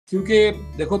ਕਿਉਂਕਿ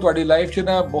ਦੇਖੋ ਤੁਹਾਡੀ ਲਾਈਫ 'ਚ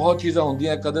ਨਾ ਬਹੁਤ ਚੀਜ਼ਾਂ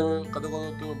ਹੁੰਦੀਆਂ,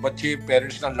 ਕਦੋਂ ਬੱਚੇ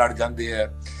ਪੇਰੈਂਟਸ ਨਾਲ ਲੜ ਜਾਂਦੇ ਆ,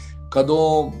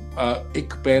 ਕਦੋਂ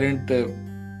ਇੱਕ ਪੇਰੈਂਟ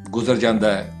ਗੁਜ਼ਰ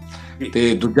ਜਾਂਦਾ ਹੈ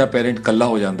ਤੇ ਦੂਜਾ ਪੇਰੈਂਟ ਇਕੱਲਾ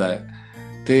ਹੋ ਜਾਂਦਾ ਹੈ,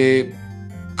 ਤੇ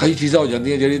ਕਈ ਚੀਜ਼ਾਂ ਹੋ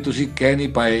ਜਾਂਦੀਆਂ ਜਿਹੜੀ ਤੁਸੀਂ ਕਹਿ ਨਹੀਂ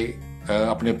ਪਾਏ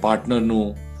ਆਪਣੇ ਪਾਰਟਨਰ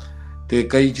ਨੂੰ, ਤੇ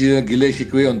ਕਈ ਚੀਜ਼ਾਂ ਗਿਲੇ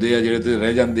ਸ਼ਿਕਵੇ ਹੁੰਦੇ ਆ ਜਿਹੜੇ ਤੇ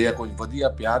ਰਹਿ ਜਾਂਦੇ ਆ, ਕੁਝ ਵਧੀਆ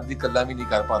ਪਿਆਰ ਦੀ ਗੱਲਾਂ ਵੀ ਨਹੀਂ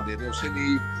ਕਰ ਪਾਉਂਦੇ। ਤੇ ਉਸੇ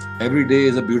ਲਈ every day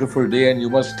is a beautiful day and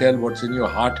you must tell what's in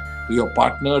your heart to your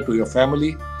partner, to your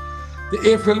family। ਤੇ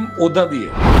ਇਹ ਫਿਲਮ ਉਦਾਂ ਦੀ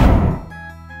ਹੈ।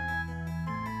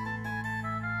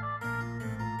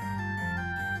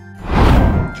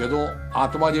 ਜਦੋਂ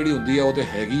ਆਤਮਾ ਜਿਹੜੀ ਹੁੰਦੀ ਹੈ ਉਹ ਤੇ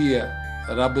ਹੈਗੀ ਹੈ,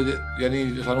 ਰੱਬ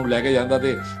ਯਾਨੀ ਸਾਨੂੰ ਲੈ ਕੇ ਜਾਂਦਾ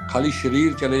ਤੇ ਖਾਲੀ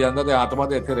ਸਰੀਰ ਚਲੇ ਜਾਂਦਾ ਤੇ ਆਤਮਾ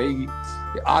ਤੇ ਇੱਥੇ ਰਹੇਗੀ।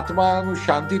 ਤੇ ਆਤਮਾ ਨੂੰ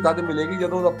ਸ਼ਾਂਤੀ ਤਦ ਮਿਲੇਗੀ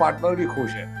ਜਦੋਂ ਉਹਦਾ ਪਾਰਟਨਰ ਵੀ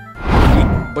ਖੁਸ਼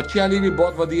ਹੈ। ਬੱਚਿਆਂ ਲਈ ਵੀ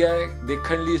ਬਹੁਤ ਵਧੀਆ ਹੈ,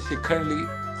 ਦੇਖਣ ਲਈ, ਸਿੱਖਣ ਲਈ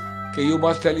ਕਿ you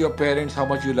must tell your parents how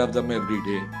much you love them every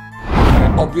day।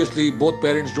 Obviously both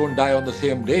parents don't die on the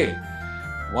same day,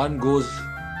 one goes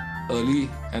early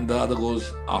and the other goes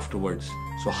afterwards।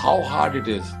 So how hard it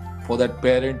is for that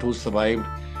parent who survived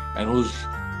and whose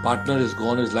partner is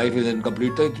gone, his life is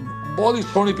incomplete। ਬਹੁਤ ਹੀ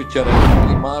ਸੋਹਣੀ picture ਹੈ।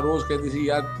 ਮੇਰੀ ਮਾਂ ਰੋਜ਼ ਕਹਿੰਦੀ ਸੀ,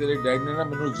 ਯਾਰ ਤੇਰੇ dad ਨੇ ਨਾ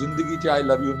ਮੈਨੂੰ ਜ਼ਿੰਦਗੀ 'ਚ ਆਈ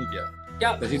ਲਵ ਯੂ ਨਹੀਂ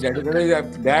ਕਿਹਾ। ਅਸੀਂ ਡੈਡ ਕਹਿੰਦੇ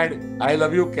ਡੈਡ ਆਈ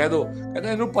ਲਵ ਯੂ ਕਹਿ ਦੋ,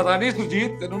 ਕਹਿੰਦਾ ਇਹਨੂੰ ਪਤਾ ਨਹੀਂ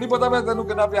ਸੁਰਜੀਤ, ਤੈਨੂੰ ਨਹੀਂ ਪਤਾ ਮੈਂ ਤੈਨੂੰ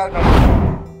ਕਿੰਨਾ ਪਿਆਰ ਕਰਦਾ।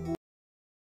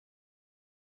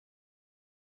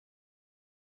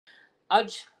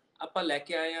 ਅੱਜ ਆਪਾਂ ਲੈ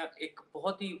ਕੇ ਆਏ ਆ ਇੱਕ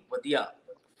ਬਹੁਤ ਹੀ ਵਧੀਆ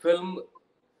ਫਿਲਮ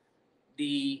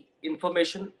ਦੀ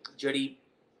ਇਨਫੋਰਮੇਸ਼ਨ ਜਿਹੜੀ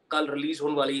ਕੱਲ ਰਿਲੀਜ਼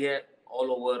ਹੋਣ ਵਾਲੀ ਹੈ ਆਲ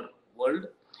ਓਵਰ ਵਰਲਡ,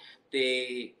 ਤੇ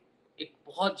ਇੱਕ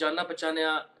ਬਹੁਤ ਜਾਣਾ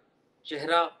ਪਛਾਣਿਆ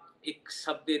ਚਿਹਰਾ, ਇੱਕ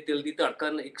ਸਭ ਦੇ ਦਿਲ ਦੀ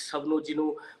ਧੜਕਨ, ਇੱਕ ਸਭ ਨੂੰ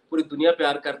ਜਿਹਨੂੰ ਪੂਰੀ ਦੁਨੀਆ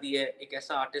ਪਿਆਰ ਕਰਦੀ ਹੈ, ਇੱਕ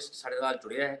ਐਸਾ ਆਰਟਿਸਟ ਸਾਡੇ ਨਾਲ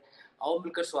ਜੁੜਿਆ ਹੈ। ਆਓ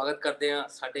ਮਿਲकर ਸਵਾਗਤ ਕਰਦੇ ਹਾਂ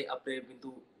ਸਾਡੇ ਆਪਣੇ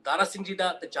ਬਿੰਦੂ ਦਾਰਾ ਸਿੰਘ ਜੀ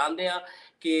ਦਾ, ਤੇ ਜਾਣਦੇ ਹਾਂ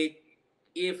ਕਿ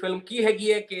ਇਹ ਫਿਲਮ ਕੀ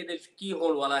ਹੈਗੀ ਹੈ, ਕਿ ਇਹਦੇ ਵਿੱਚ ਕੀ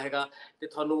ਹੋਣ ਵਾਲਾ ਹੈਗਾ, ਤੇ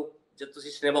ਤੁਹਾਨੂੰ ਜਦ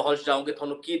ਤੁਸੀਂ ਸਿਨੇਮਾ ਹਾਲ 'ਚ ਜਾਓਗੇ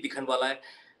ਤੁਹਾਨੂੰ ਕੀ ਦਿਖਣ ਵਾਲਾ ਹੈ।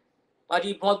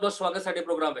 ਭਾਜੀ ਬਹੁਤ ਬਹੁਤ ਸਵਾਗਤ ਸਾਡੇ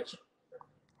ਪ੍ਰੋਗਰਾਮ ਵਿੱਚ।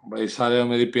 ਬਈ ਸਾਰਿਆਂ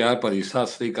ਮੇਰੀ ਪਿਆਰ ਭਰੀ ਸਤਿ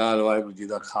ਸ੍ਰੀ ਅਕਾਲ। ਵਾਹਿਗੁਰੂ ਜੀ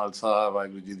ਦਾ ਖਾਲਸਾ,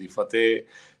 ਵਾਹਿਗੁਰੂ ਜੀ ਦੀ ਫਤਿਹ।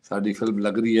 ਸਾਡੀ ਫਿਲਮ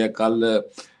ਲੱਗ ਰਹੀ ਹੈ ਕੱਲ,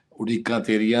 ਉਡੀਕਾਂ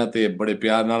ਤੇਰੀਆਂ, ਤੇ ਬੜੇ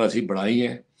ਪਿਆਰ ਨਾਲ ਅਸੀਂ ਬਣਾਈ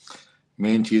ਹੈ।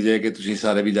 ਮੇਨ ਚੀਜ਼ ਹੈ ਕਿ ਤੁਸੀਂ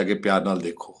ਸਾਰੇ ਵੀ ਜਾ ਕੇ ਪਿਆਰ ਨਾਲ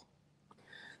ਦੇਖੋ।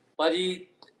 ਭਾਜੀ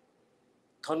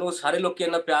ਤੁਹਾਨੂੰ ਸਾਰੇ ਲੋਕ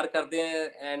ਇੰਨਾ ਪਿਆਰ ਕਰਦੇ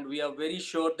ਹੈ and we are very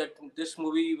sure that this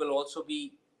movie will also B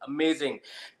amazing.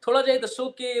 ਥੋੜਾ ਜਿਹਾ ਦੱਸੋ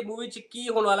ਕਿ ਮੂਵੀ 'ਚ ਕੀ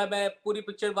ਹੋਣ ਵਾਲਾ। ਮੈਂ ਪੂਰੀ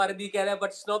ਪਿਕਚਰ ਬਾਰੇ ਦੀ ਕਹਿ ਰਿਹਾ,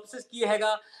 ਬਟ ਸਿਨੋਪਸਿਸ ਕੀ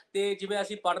ਹੈਗਾ। ਤੇ ਜਿਵੇਂ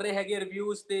ਅਸੀਂ ਪੜ੍ਹ ਰਹੇ ਹੈਗੇ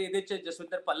ਰਿਵਿਊਜ਼, ਤੇ ਇਹਦੇ 'ਚ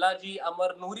ਜਸਵਿੰਦਰ ਭੱਲਾ ਜੀ,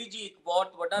 ਅਮਰ ਨੂਰੀ ਜੀ, ਇੱਕ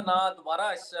ਬਹੁਤ ਵੱਡਾ ਨਾਂ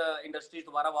ਦੁਬਾਰਾ ਇਸ ਇੰਡਸਟਰੀ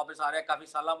ਦੁਬਾਰਾ ਵਾਪਸ ਆ ਰਿਹਾ ਕਾਫੀ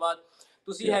ਸਾਲਾਂ ਬਾਅਦ।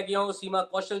 ਤੁਸੀਂ ਹੈਗੇ ਹੋ ਸੀਮਾ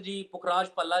ਕੌਸ਼ਲ ਜੀ, ਪੁਖਰਾਜ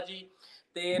ਭੱਲਾ ਜੀ,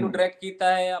 ਤੇ ਇਹਨੂੰ ਡਾਇਰੈਕਟ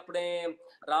ਕੀਤਾ ਹੈ ਆਪਣੇ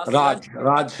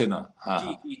ਰਾਜ ਸਿਨਹਾ। ਹਾਂ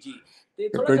ਜੀ ਜੀ। ਤੇ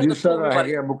ਪ੍ਰੋਡਿਊਸਰ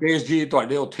ਹੈਗੇ ਮੁਕੇਸ਼ ਜੀ,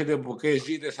 ਤੁਹਾਡੇ ਉੱਥੇ ਦੇ ਮੁਕੇਸ਼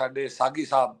ਜੀ, ਤੇ ਸਾਡੇ ਸਾਗੀ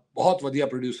ਸਾਹਿਬ ਬਹੁਤ ਵਧੀਆ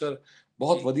ਪ੍ਰੋਡਿਊਸਰ,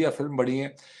 ਬਹੁਤ ਵਧੀਆ ਫਿਲਮ ਬਣੀ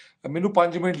ਹੈ। ਮੈਨੂੰ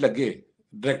 5 ਮਿੰਟ ਲੱਗੇ,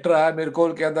 ਡਾਇਰੈਕਟਰ ਆਇਆ ਮੇਰੇ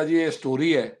ਕੋਲ, ਕਹਿੰਦਾ ਜੀ ਇਹ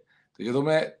ਸਟੋਰੀ ਹੈ। ਤੇ ਜਦੋਂ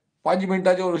ਮੈਂ 5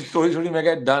 ਮਿੰਟਾਂ 'ਚ ਸਟੋਰੀ ਸੁਣੀ, ਮੈਂ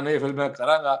ਕਿਹਾ ਡਨ, ਇਹ ਫਿਲਮ ਮੈਂ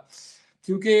ਕਰਾਂਗਾ।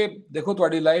 ਕਿਉਂਕਿ ਦੇਖੋ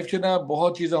ਤੁਹਾਡੀ ਲਾਈਫ 'ਚ ਨਾ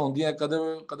ਬਹੁਤ ਚੀਜ਼ਾਂ ਹੁੰਦੀਆਂ,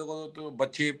 ਕਦੋਂ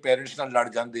ਬੱਚੇ ਪੇਰੈਂਟਸ ਨਾਲ ਲੜ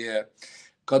ਜਾਂਦੇ ਆ,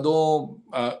 ਕਦੋਂ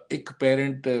ਇੱਕ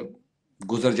ਪੇਰੈਂਟ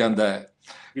ਗੁਜ਼ਰ ਜਾਂਦਾ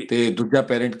ਹੈ ਤੇ ਦੂਜਾ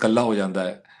ਪੇਰੈਂਟ ਇਕੱਲਾ ਹੋ ਜਾਂਦਾ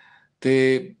ਹੈ,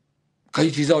 ਤੇ ਕਈ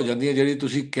ਚੀਜ਼ਾਂ ਹੋ ਜਾਂਦੀਆਂ ਜਿਹੜੀ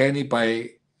ਤੁਸੀਂ ਕਹਿ ਨਹੀਂ ਪਾਏ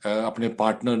ਆਪਣੇ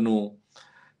ਪਾਰਟਨਰ ਨੂੰ,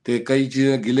 ਤੇ ਕਈ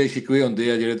ਚੀਜ਼ਾਂ ਗਿਲੇ ਸ਼ਿਕਵੇ ਹੁੰਦੇ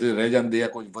ਆ ਜਿਹੜੇ ਤੇ ਰਹਿ ਜਾਂਦੇ ਆ,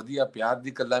 ਕੁਝ ਵਧੀਆ ਪਿਆਰ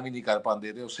ਦੀ ਗੱਲਾਂ ਵੀ ਨਹੀਂ ਕਰ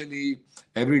ਪਾਉਂਦੇ। ਤੇ ਉਸੇ ਲਈ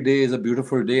every day is a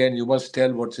beautiful day and you must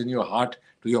tell what's in your heart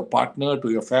to your partner,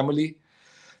 to your family।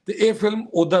 ਤੇ ਇਹ ਫਿਲਮ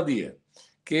ਉਦਾਂ ਦੀ ਹੈ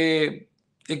ਕਿ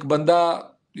ਇੱਕ ਬੰਦਾ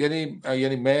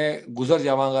ਯਾਨੀ ਮੈਂ ਗੁਜ਼ਰ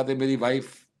ਜਾਵਾਂਗਾ ਤੇ ਮੇਰੀ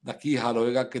ਵਾਈਫ ਦਾ ਕੀ ਹਾਲ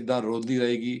ਹੋਏਗਾ, ਕਿੱਦਾਂ ਰੋਂਦੀ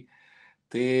ਰਹੇਗੀ।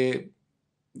 ਤੇ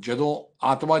ਜਦੋਂ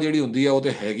ਆਤਮਾ ਜਿਹੜੀ ਹੁੰਦੀ ਹੈ ਉਹ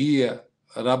ਤੇ ਹੈਗੀ ਹੈ,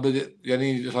 ਰੱਬ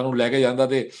ਯਾਨੀ ਸਾਨੂੰ ਲੈ ਕੇ ਜਾਂਦਾ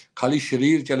ਤੇ ਖਾਲੀ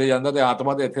ਸਰੀਰ ਚਲੇ ਜਾਂਦਾ ਤੇ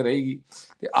ਆਤਮਾ ਤੇ ਇੱਥੇ ਰਹੇਗੀ।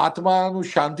 ਤੇ ਆਤਮਾ ਨੂੰ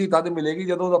ਸ਼ਾਂਤੀ ਤਦ ਮਿਲੇਗੀ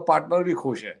ਜਦੋਂ ਉਹਦਾ ਪਾਰਟਨਰ ਵੀ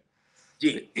ਖੁਸ਼ ਹੈ।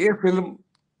 ਇਹ ਫਿਲਮ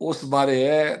ਉਸ ਬਾਰੇ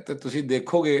ਹੈ, ਤੇ ਤੁਸੀਂ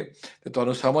ਦੇਖੋਗੇ ਤੇ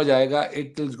ਤੁਹਾਨੂੰ ਸਮਝ ਆਏਗਾ।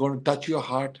 It is going to touch your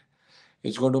heart,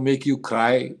 it's going to make you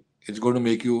ਕਰਾਈ, it's going to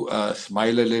make you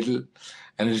smile a little,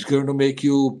 and it's going to make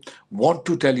you want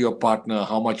to tell your partner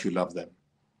how much you love them।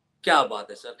 ਕਿਆ ਬਾਤ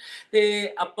ਹੈ sir. ਤੇ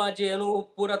ਆਪਾਂ ਜੇ ਇਹਨੂੰ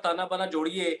ਪੂਰਾ ਤਾਨਾ ਬਾਨਾ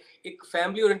ਜੋੜੀਏ, ਇੱਕ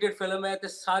family oriented film ਹੈ, ਤੇ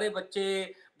ਸਾਰੇ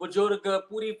ਬੱਚੇ ਬਜ਼ੁਰਗ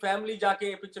ਪੂਰੀ ਫੈਮਿਲੀ ਜਾ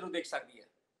ਕੇ ਪਿਕਚਰ ਨੂੰ ਦੇਖ ਸਕਦੀ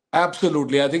ਹੈ।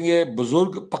 ਐਬਸੋਲੂਟਲੀ, ਆਈ ਥਿੰਕ ਇਹ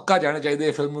ਬਜ਼ੁਰਗ ਪੱਕਾ ਜਾਣਾ ਚਾਹੀਦਾ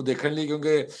ਇਹ ਫਿਲਮ ਨੂੰ ਦੇਖਣ ਲਈ,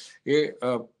 ਕਿਉਂਕਿ ਇਹ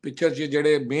ਪਿਕਚਰ 'ਚ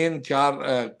ਜਿਹੜੇ ਮੇਨ 4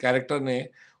 ਕੈਰੈਕਟਰ ਨੇ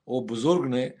ਉਹ ਬਜ਼ੁਰਗ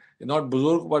ਨੇ, ਨਾਟ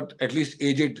ਬਜ਼ੁਰਗ but at least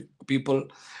aged people.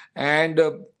 And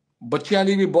ਬੱਚਿਆਂ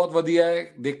ਲਈ ਵੀ ਬਹੁਤ ਵਧੀਆ ਹੈ,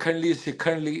 ਦੇਖਣ ਲਈ,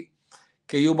 ਸਿੱਖਣ ਲਈ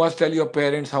ਕਿ you must tile your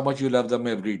parents how much you love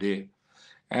them every day।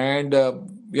 And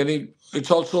yani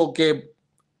it's also okay,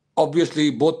 obviously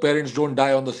both parents don't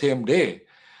die on the same day,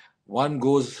 one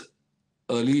goes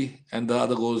early and the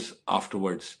other goes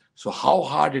afterwards। So how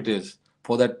hard it is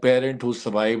for that parent who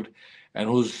survived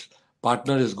and whose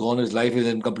partner is gone, his life is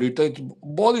incomplete। तो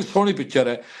बहुत ही सोहनी picture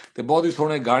है, ते बहुत ही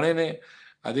सोहने गाने ने,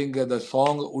 I think the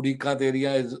song Udika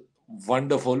Teriya is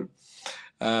wonderful.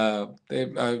 ਤੇ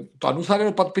ਤੁਹਾਨੂੰ ਸਾਰਿਆਂ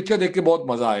ਨੂੰ ਪਿਕਚਰ ਦੇਖ ਕੇ ਬਹੁਤ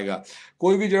ਮਜ਼ਾ ਆਏਗਾ।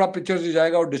 ਕੋਈ ਵੀ ਜਿਹੜਾ ਪਿਕਚਰ 'ਚ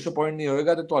ਜਾਏਗਾ ਉਹ ਡਿਸਅਪੋਇੰਟ ਨਹੀਂ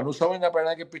ਹੋਏਗਾ, ਤੇ ਤੁਹਾਨੂੰ ਸਮਝਣਾ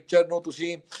ਪੈਣਾ ਕਿ ਪਿਕਚਰ ਨੂੰ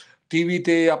ਤੁਸੀਂ ਟੀਵੀ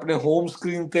ਤੇ ਆਪਣੇ ਹੋਮ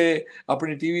ਸਕਰੀਨ ਤੇ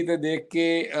ਆਪਣੀ ਟੀਵੀ ਤੇ ਦੇਖ ਕੇ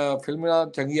ਫਿਲਮਾਂ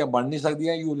ਚੰਗੀਆਂ ਬਣ ਨਹੀਂ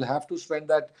ਸਕਦੀਆਂ। You will have to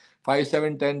spend that $5,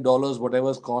 $7, $10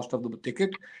 whatever is cost of the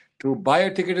ticket to buy a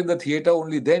ticket in the theater.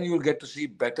 Only then you will get to see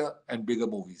better and bigger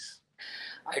movies.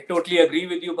 I totally agree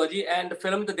with you, Baji. And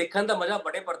film ਤੇ ਦੇਖਣ ਦਾ ਮਜ਼ਾ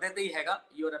ਬੜੇ ਪਰਦੇ ਤੇ ਹੀ ਹੈਗਾ।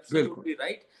 You are absolutely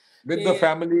right. With the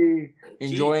family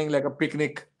enjoying like a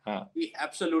picnic.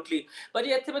 Absolutely.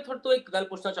 Baji, ਇੱਥੇ ਮੈਂ ਤੁਹਾਡੇ ਤੋਂ ਇੱਕ ਗੱਲ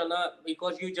ਪੁੱਛਣਾ ਚਾਹੁੰਦਾ,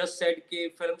 because you just said ਕਿ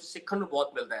ਫਿਲਮ ਸਿੱਖਣ ਨੂੰ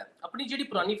ਬਹੁਤ ਮਿਲਦਾ ਹੈ। ਆਪਣੀ ਜਿਹੜੀ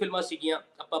ਪੁਰਾਣੀ ਫਿਲਮਾਂ ਸੀਗੀਆਂ,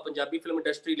 ਆਪਾਂ ਪੰਜਾਬੀ ਫਿਲਮ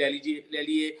ਇੰਡਸਟਰੀ ਲੈ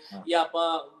ਲਈਏ ਜਾਂ ਆਪਾਂ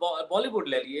ਬਾਲੀਵੁੱਡ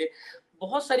ਲੈ ਲਈਏ,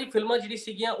 ਬਹੁਤ ਸਾਰੀ ਫਿਲਮਾਂ ਜਿਹੜੀ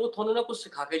ਸੀਗੀਆਂ ਉਹ ਤੁਹਾਨੂੰ ਨਾ ਕੁਝ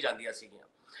ਸਿਖਾ ਕੇ ਜਾਂਦੀਆਂ ਸੀਗੀਆਂ।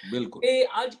 ਬਿਲਕੁਲ। ਤੇ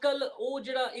ਅੱਜ ਕੱਲ ਉਹ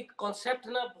ਜਿਹੜਾ ਇੱਕ ਕਨਸੈਪਟ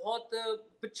ਨਾ ਬਹੁਤ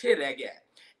ਪਿੱਛੇ ਰਹਿ ਗਿਆ ਹੈ।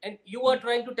 And you are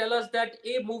trying to tell us that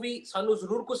a movie ਸਾਨੂੰ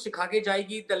ਜ਼ਰੂਰ ਕੁਝ ਸਿਖਾ ਕੇ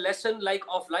ਜਾਏਗੀ, the lesson like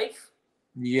of life.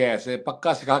 Yes,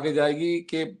 ਪੱਕਾ ਸਿਖਾ ਕੇ ਜਾਏਗੀ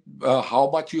ਕਿ how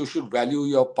much you should value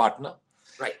your partner.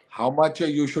 Right. How much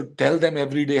you should tell them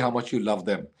every day how much you love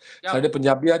them. ਸਾਡੇ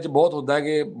ਪੰਜਾਬੀਆਂ 'ਚ ਬਹੁਤ ਹੁੰਦਾ ਹੈ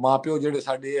ਕਿ ਮਾਪਿਓ ਜਿਹੜੇ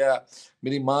ਸਾਡੇ ਆ,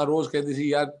 ਮੇਰੀ ਮਾਂ ਰੋਜ਼ ਕਹਿੰਦੀ ਸੀ,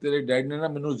 ਯਾਰ ਤੇਰੇ ਡੈਡ ਨੇ ਨਾ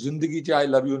ਮੈਨੂੰ ਜ਼ਿੰਦਗੀ 'ਚ ਆਈ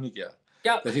ਲਵ ਯੂ ਨਹੀਂ ਕਿਹਾ।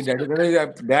 ਅਸੀਂ ਡੈਡ ਕਹਿੰਦੇ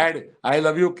ਡੈਡ ਆਈ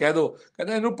ਲਵ ਯੂ ਕਹਿ ਦੋ,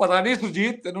 ਕਹਿੰਦਾ ਇਹਨੂੰ ਪਤਾ ਨਹੀਂ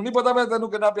ਸੁਰਜੀਤ, ਤੈਨੂੰ ਨਹੀਂ ਪਤਾ ਮੈਂ ਤੈਨੂੰ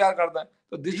ਕਿੰਨਾ ਪਿਆਰ ਕਰਦਾ।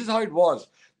 So this is how it was.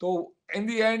 So in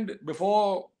the end, before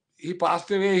he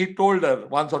passed away, he told her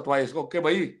once or twice, okay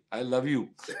bhai, I love you.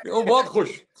 ਉਹ ਬਹੁਤ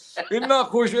ਖੁਸ਼, ਇੰਨਾ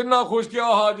ਖੁਸ਼ ਕਿ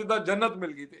ਆਹ ਜਿੱਦਾਂ ਜੰਨਤ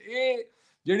ਮਿਲ ਗਈ। ਤੇ ਇਹ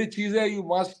ਜਿਹੜੀ ਚੀਜ਼ ਹੈ, you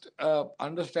must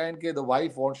understand ਕਿ the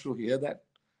wife wants to hear that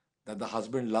the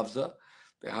husband loves her.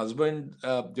 ਤੇ ਹਸਬੈਂਡ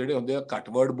ਜਿਹੜੇ ਹੁੰਦੇ ਆ ਘੱਟ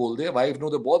ਵਰਡ ਬੋਲਦੇ ਆ, ਵਾਈਫ ਨੂੰ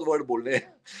ਤੇ ਬਹੁਤ ਵਰਡ ਬੋਲਦੇ ਆ।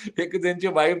 ਇੱਕ ਦਿਨ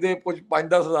 'ਚ ਵਾਈਫ ਦੇ ਕੁਝ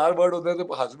 5-10 ਹਜ਼ਾਰ ਵਰਡ ਹੁੰਦੇ ਤੇ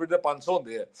ਹਸਬੈਂਡ ਦੇ 500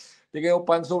 ਹੁੰਦੇ ਆ। ਠੀਕ ਹੈ, ਉਹ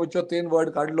 500 ਵਿੱਚੋਂ 3 ਵਰਡ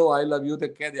ਕੱਢ ਲਓ ਆਈ ਲਵ ਯੂ ਤੇ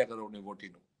ਕਹਿ ਦਿਆ ਕਰੋ ਉਹਨੇ ਵੋਟੀ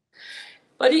ਨੂੰ।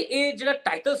 ਭਾਜੀ, ਇਹ ਜਿਹੜਾ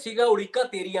ਟਾਈਟਲ ਸੀਗਾ ਉੜੀਕਾ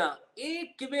ਤੇਰੀਆਂ, ਇਹ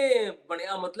ਕਿਵੇਂ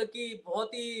ਬਣਿਆ? ਮਤਲਬ ਕਿ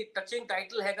ਬਹੁਤ ਹੀ ਟੱਚਿੰਗ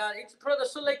ਟਾਈਟਲ ਹੈਗਾ। ਇਹ ਥੋੜਾ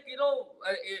ਦੱਸੋ, ਲਾਈਕ ਯੂ نو,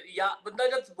 ਜਾਂ ਬੰਦਾ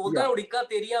ਜਦ ਬੋਲਦਾ ਉੜੀਕਾ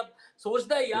ਤੇਰੀਆਂ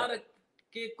ਸੋਚਦਾ ਯਾਰ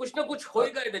ਕਿ ਕੁਝ ਨਾ ਕੁਝ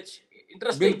ਹੋਏਗਾ ਇਹਦੇ 'ਚ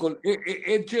ਇੰਟਰਸਟਿੰਗ। ਬਿਲਕੁਲ।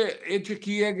 ਇਹ 'ਚ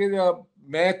ਕੀ ਹੈ ਕਿ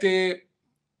ਮੈਂ ਤੇ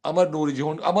ਅਮਰ ਨੂਰੀ ਜੀ,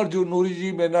 ਹੁਣ ਅਮਰ ਨੂਰੀ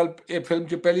ਜੀ ਮੇਰੇ ਨਾਲ ਇਹ ਫਿਲਮ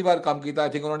 'ਚ ਪਹਿਲੀ ਵਾਰ ਕੰਮ ਕੀਤਾ। ਆਈ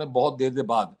ਥਿੰਕ ਉਹਨਾਂ ਨੇ ਬਹੁਤ ਦੇਰ ਦੇ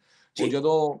ਬਾਅਦ। ਉਹ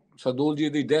ਜਦੋਂ ਸਰਦੂਲ ਜੀ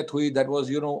ਦੀ ਡੈਥ ਹੋਈ, that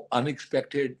was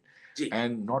unexpected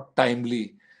and not timely.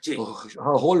 So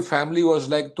her whole family was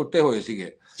like ਟੁੱਟੇ ਹੋਏ ਸੀਗੇ।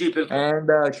 And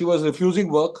she was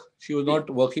refusing work. She was not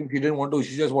working. She didn't want to.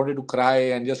 She just wanted to cry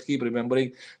and just keep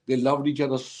remembering. They loved each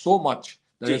other so much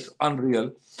that it's unreal.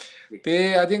 ਤੇ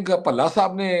I think Bhalla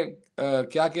ਸਾਹਿਬ ਨੇ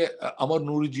ਕਿਹਾ ਕਿ ਅਮਰ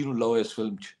ਨੂਰੀ ਜੀ ਨੂੰ ਲਓ ਇਸ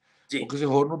film 'ਚ। ਉਹ ਕਿਸੇ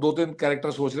ਹੋਰ ਨੂੰ 2-3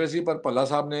 ਕੈਰੈਕਟਰ ਸੋਚ ਰਹੇ ਸੀ, ਪਰ ਭੱਲਾ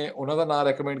ਸਾਹਿਬ ਨੇ ਉਹਨਾਂ ਦਾ ਨਾਮ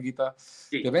ਰეკਮੈਂਡ ਕੀਤਾ।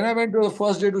 ਤੇ when I went to the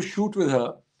first day to shoot with her,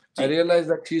 I realized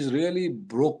that she's really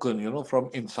broken, from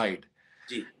inside.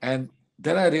 And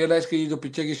then I realized कि ये जो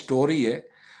पिक्चर की स्टोरी है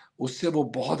उससे वो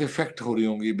बहुत इफेक्ट हो रही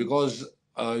होंगी, because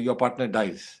your partner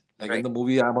dies, like in the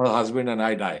movie I'm her husband and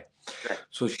I die.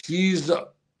 So she's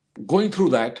going through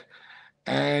that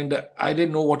and I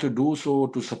didn't know what to do. So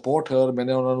to support her,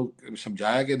 मैंने उन्हें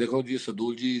समझाया कि देखो जी,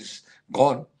 सदूल जी is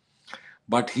gone,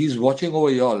 but he's watching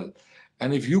over y'all,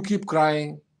 and if you keep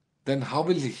crying then how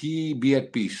will he be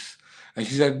at peace? And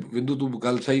she said, Vindu तू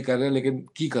गल सही कर रहा है, लेकिन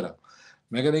की करा?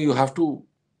 मैं कहता you have to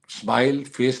smile,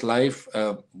 face life,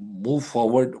 move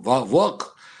forward, work,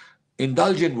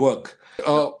 indulge in work.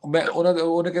 मैं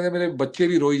उन्हें कहते मेरे बच्चे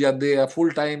भी रोई जाते हैं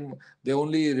full time, they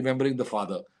only remembering the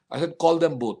father. I said call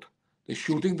them both. ਤੇ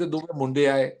ਸ਼ੂਟਿੰਗ ਤੇ ਦੋਵੇਂ ਮੁੰਡੇ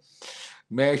ਆਏ,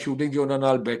 ਮੈਂ ਸ਼ੂਟਿੰਗ 'ਚ ਉਹਨਾਂ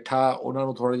ਨਾਲ ਬੈਠਾ, ਉਹਨਾਂ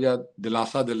ਨੂੰ ਥੋੜਾ ਜਿਹਾ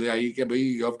ਦਿਲਾਸਾ ਦਿਲਾਈ ਕਿ ਬਈ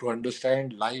you have to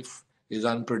understand life is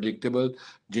unpredictable.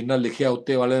 ਜਿੰਨਾ ਲਿਖਿਆ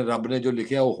ਉੱਤੇ ਵਾਲੇ ਰੱਬ ਨੇ ਜੋ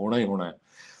ਲਿਖਿਆ ਉਹ ਹੋਣਾ ਹੀ ਹੋਣਾ ਹੈ,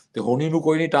 ਤੇ ਹੋਣੀ ਨੂੰ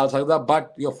ਕੋਈ ਨਹੀਂ ਟਾਲ ਸਕਦਾ।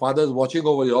 But your father is watching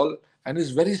over you all and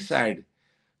is very sad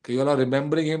ਕਿ you are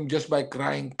remembering him just by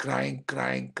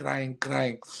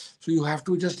crying. So you have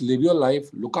to just live your life,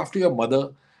 look after your mother,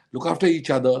 look after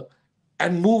each other,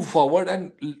 and move forward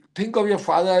and think of your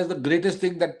father as the greatest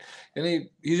thing that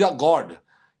he's your God.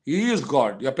 He is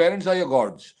God. Your parents are your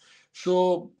gods. So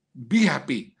be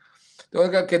happy. तो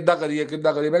उन्होंने कहा किद्दां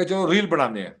करिए मैं चलो reel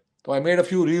बनाने हैं। So I made a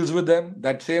few reels with them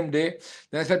that same day.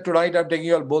 Then I said tonight I'm taking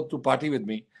you all both to party with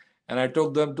me, and I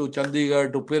took them to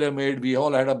Chandigarh, to Pyramid. We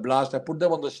all had a blast. I put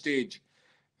them on the stage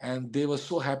and they were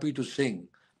so happy to sing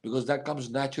because that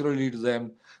comes naturally to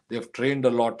them. They've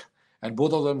trained a lot, and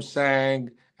both of them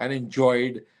sang and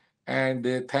enjoyed, and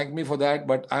they thanked me for that.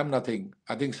 But I'm nothing.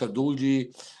 I think Sardul ji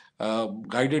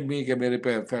guided me कि मेरे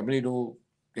family ਨੂੰ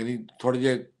यानी थोड़े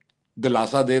जे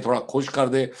ਦਿਲਾਸਾ ਦੇ, ਥੋੜਾ ਖੁਸ਼ ਕਰ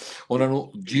ਦੇ, ਉਹਨਾਂ ਨੂੰ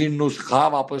ਜੀਣ ਨੂੰ ਸਿਖਾ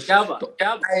ਵਾਪਸ।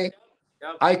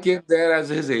 I came there as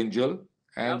his angel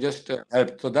and just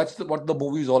helped. So that's what the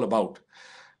movie is all about.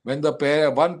 When the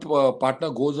one partner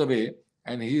goes away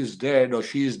and he is dead or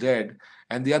she is dead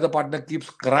and the other partner keeps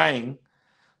crying,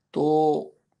 तो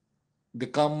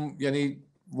they come, यानी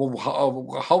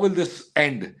how will this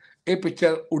end? A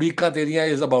picture उड़ीका तेरियां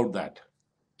is about that.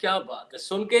 क्या बात है,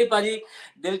 सुन के ही भाजी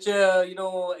दिल च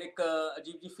एक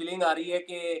अजीब जी फीलिंग आ रही है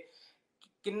कि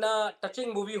कितना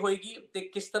टचिंग मूवी होएगी ते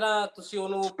किस तरह ਤੁਸੀਂ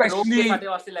ਉਹਨੂੰ ਪਰੋਕ ਕੇ ਸਾਡੇ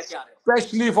ਵਾਸਤੇ ਲੈ ਕੇ ਆ ਰਹੇ ਹੋ।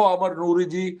 Especially for Amar Noori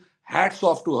ji, hats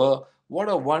off to her.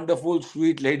 What a wonderful,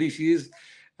 sweet lady she is.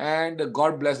 And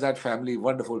God bless that family.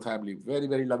 Wonderful family.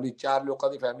 Very, very lovely. 4 ਲੋਕਾਂ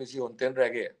ਦੀ family ਸੀ, ਹੁਣ 3 ਰਹਿ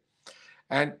ਗਏ।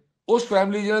 And ਉਸ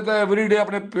ਫੈਮਿਲੀ ਜਿਹਨੇ ਤਾਂ ਐਵਰੀਡੇ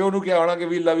ਆਪਣੇ ਪਿਓ ਨੂੰ ਕਿਹਾ ਹੋਣਾ ਕਿ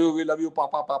ਵੀ ਲਵ ਯੂ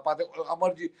ਪਾਪਾ ਪਾਪਾ, ਤੇ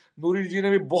ਅਮਰ ਜੀ ਨੂਰੀ ਜੀ ਨੇ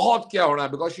ਵੀ ਬਹੁਤ ਕਿਹਾ ਹੋਣਾ,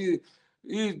 because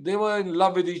they were in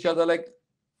love with each other like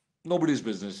nobody's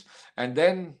business, and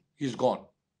then he's gone.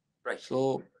 Right. So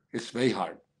it's very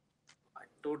hard. I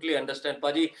totally understand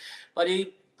ਭਾਜੀ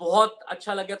ਬਹੁਤ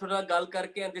ਅੱਛਾ ਲੱਗਿਆ ਤੁਹਾਡੇ ਨਾਲ ਗੱਲ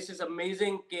ਕਰਕੇ, and this is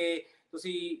amazing ਕਿ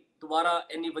ਤੁਸੀਂ ਦੁਬਾਰਾ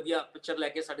ਇੰਨੀ ਵਧੀਆ ਪਿਕਚਰ ਲੈ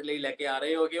ਕੇ ਸਾਡੇ ਲਈ ਲੈ ਕੇ ਆ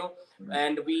ਰਹੇ ਹੋਗੇ ਹੋ,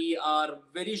 and we are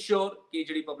very sure ਕਿ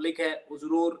ਜਿਹੜੀ ਪਬਲਿਕ ਹੈ ਉਹ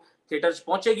ਜ਼ਰੂਰ ਥੀਏਟਰ 'ਚ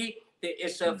ਪਹੁੰਚੇਗੀ ਤੇ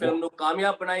ਇਸ ਫਿਲਮ ਨੂੰ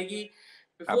ਕਾਮਯਾਬ ਬਣਾਏਗੀ।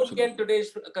 Before we end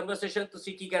today's conversation,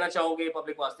 ਤੁਸੀਂ ਕੀ ਕਹਿਣਾ ਚਾਹੋਗੇ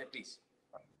ਪਬਲਿਕ ਵਾਸਤੇ ਪਲੀਜ਼?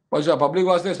 ਅੱਛਾ, ਪਬਲਿਕ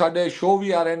ਵਾਸਤੇ ਸਾਡੇ ਸ਼ੋਅ ਵੀ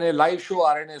ਆ ਰਹੇ ਨੇ, ਲਾਈਵ ਸ਼ੋਅ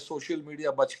ਆ ਰਹੇ ਨੇ, ਸੋਸ਼ਲ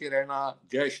ਮੀਡੀਆ ਬਚ ਕੇ ਰਹਿਣਾ,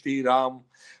 ਜੈ ਸ਼੍ਰੀ ਰਾਮ,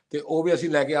 ਤੇ ਉਹ ਵੀ ਅਸੀਂ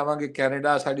ਲੈ ਕੇ ਆਵਾਂਗੇ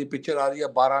ਕੈਨੇਡਾ। ਸਾਡੀ ਪਿਕਚਰ ਆ ਰਹੀ ਹੈ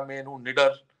 12 ਮਈ ਨੂੰ,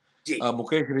 ਨਿਡਰ,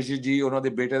 ਮੁਕੇਸ਼ ਰਿਸ਼ੀ ਜੀ ਉਹਨਾਂ ਦੇ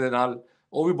ਬੇਟੇ ਦੇ ਨਾਲ,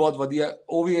 ਉਹ ਵੀ ਬਹੁਤ ਵਧੀਆ,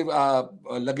 ਉਹ ਵੀ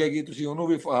ਲੱਗੇਗੀ, ਤੁਸੀਂ ਉਹਨੂੰ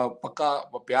ਵੀ ਪੱਕਾ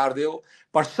ਪਿਆਰ ਦਿਓ।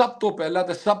 ਪਰ ਸਭ ਤੋਂ ਪਹਿਲਾਂ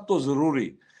ਤੇ ਸਭ ਤੋਂ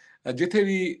ਜ਼ਰੂਰੀ, ਜਿੱਥੇ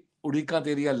ਵੀ ਉਡੀਕਾਂ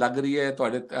ਤੇਰੀਆਂ ਲੱਗ ਰਹੀ ਹੈ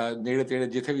ਤੁਹਾਡੇ ਨੇੜੇ ਤੇੜੇ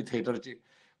ਜਿੱਥੇ ਵੀ ਥੀਏਟਰ 'ਚ,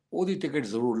 ਉਹਦੀ ਟਿਕਟ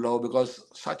ਜ਼ਰੂਰ ਲਓ, because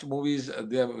such movies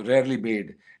they are rarely made,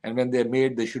 and when they are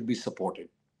made they should be supported.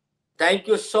 Thank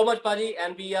you so much Paji,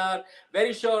 and we are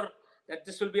very sure that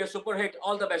this will be a super hit.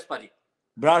 All the best Paji.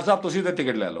 Brar ਸਾਹਿਬ ਤੁਸੀਂ ਤੇ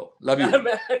ticket ਲੈ ਲਓ। love you.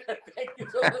 Thank you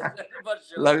so much for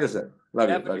sure. love you sir,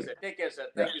 love you, love you. Take care sir,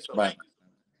 thank you so much.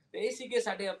 ਤੇ ਇਹ ਸੀਗੇ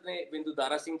ਸਾਡੇ ਆਪਣੇ ਬਿੰਦੂ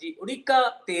ਦਾਰਾ ਸਿੰਘ ਜੀ। ਉਡੀਕਾਂ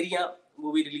ਤੇਰੀਆਂ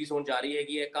मूवी रिलीज होने जा रही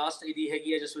हैगी है। कास्ट ਇਹਦੀ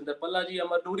ਹੈਗੀ ਹੈ ਜਸਵਿੰਦਰ ਪੱਲਾ ਜੀ,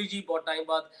 ਅਮਰ ਨੂਰੀ ਜੀ ਬਹੁਤ ਟਾਈਮ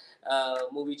ਬਾਅਦ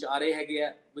मूवी ਚ ਆ ਰਹੇ ਹੈਗੇ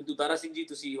ਆ। ਬਿੰਦੂ ਦਾਰਾ ਸਿੰਘ ਜੀ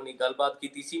ਤੁਸੀਂ ਹੁਣੀ ਗੱਲਬਾਤ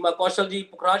ਕੀਤੀ, ਸੀਮਾ ਕੌਸ਼ਲ ਜੀ,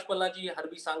 ਪੁਖਰਾਜ ਪੱਲਾ ਜੀ,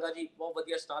 ਹਰਬੀ ਸੰਘਾ ਜੀ, ਬਹੁਤ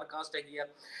ਵਧੀਆ ਸਟਾਰ ਕਾਸਟ ਹੈਗੀ ਆ।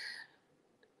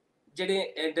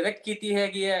 ਜਿਹੜੇ ਡਾਇਰੈਕਟ ਕੀਤੀ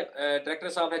ਹੈਗੀ ਹੈ ਡਾਇਰੈਕਟਰ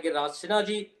ਸਾਹਿਬ ਹੈਗੇ ਰਾਜ ਸਿन्हा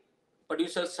ਜੀ,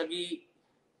 ਪ੍ਰੋਡਿਊਸਰ ਸਗੀ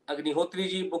ਅਗਨੀਹੋਤਰੀ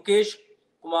ਜੀ, ਮੁਕੇਸ਼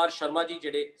ਕੁਮਾਰ ਸ਼ਰਮਾ ਜੀ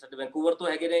ਜਿਹੜੇ ਸਾਡੇ ਵੈਂਕੂਵਰ ਤੋਂ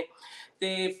ਹੈਗੇ ਨੇ।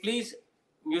 ਤੇ ਪਲੀਜ਼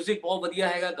ਮਿਊਜ਼ਿਕ ਬਹੁਤ ਵਧੀਆ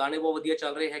ਹੈਗਾ, ਗਾਣੇ ਬਹੁਤ ਵਧੀਆ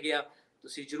ਚੱਲ ਰਹੇ ਹੈਗੇ ਆ,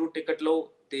 ਤੁਸੀਂ ਜ਼ਰੂਰ ਟਿਕਟ ਲਓ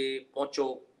ਤੇ ਪਹੁੰਚੋ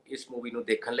ਇਸ ਮੂਵੀ ਨੂੰ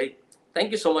ਦੇਖਣ ਲਈ।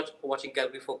 Thank you so much for watching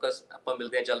Calgary focus. ਆਪਾਂ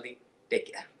ਮਿਲਦੇ ਹਾਂ ਜਲਦੀ, ਟੇਕ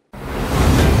ਕੇਅਰ।